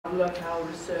example of how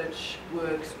research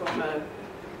works from a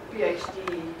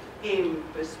PhD M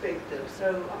perspective.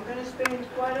 So I'm going to spend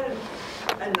quite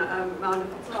an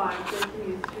amount of time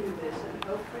taking you through this, and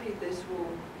hopefully this will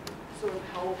sort of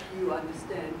help you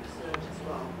understand research as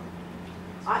well.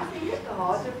 I think at the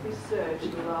heart of research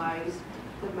lies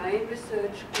the main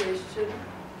research question,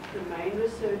 the main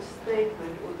research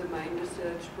statement, or the main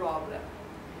research problem.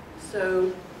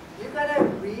 So you've got to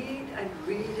read and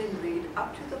read and read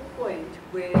up to the point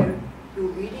where your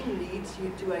reading leads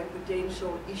you to a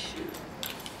potential issue,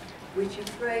 which you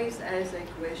phrase as a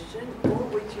question or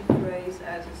which you phrase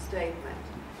as a statement.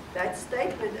 That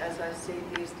statement, as I said,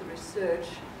 is the research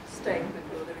statement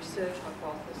or the research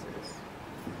hypothesis.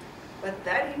 But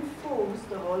that informs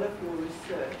the whole of your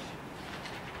research.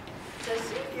 So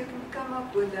see if you can come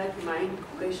up with that main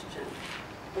question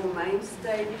or main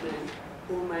statement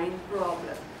or main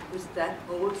problem, because that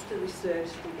holds the research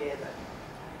together.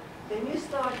 Then you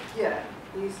start here.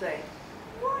 You say,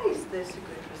 why is this a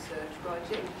good research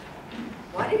project?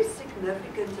 What is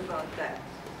significant about that?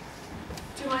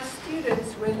 To my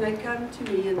students, when they come to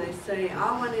me and they say,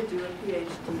 I want to do a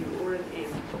PhD or an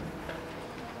M,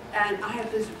 and I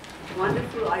have this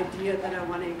wonderful idea that I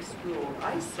want to explore,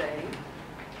 I say,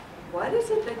 what is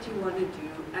it that you want to do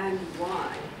and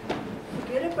why?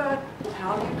 Forget about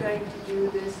how you're going to do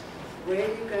this, where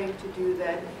you're going to do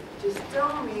that. Just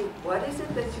tell me, what is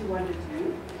it that you want to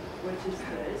do, which is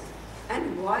this,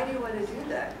 and why do you want to do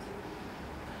that?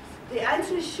 The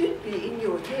answer should be in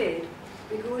your head,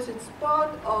 because it's part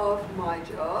of my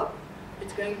job.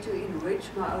 It's going to enrich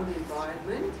my own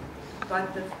environment.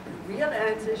 But the real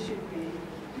answer should be,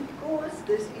 because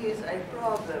this is a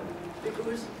problem.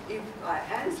 Because if I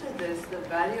answer this, the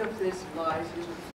value of this lies in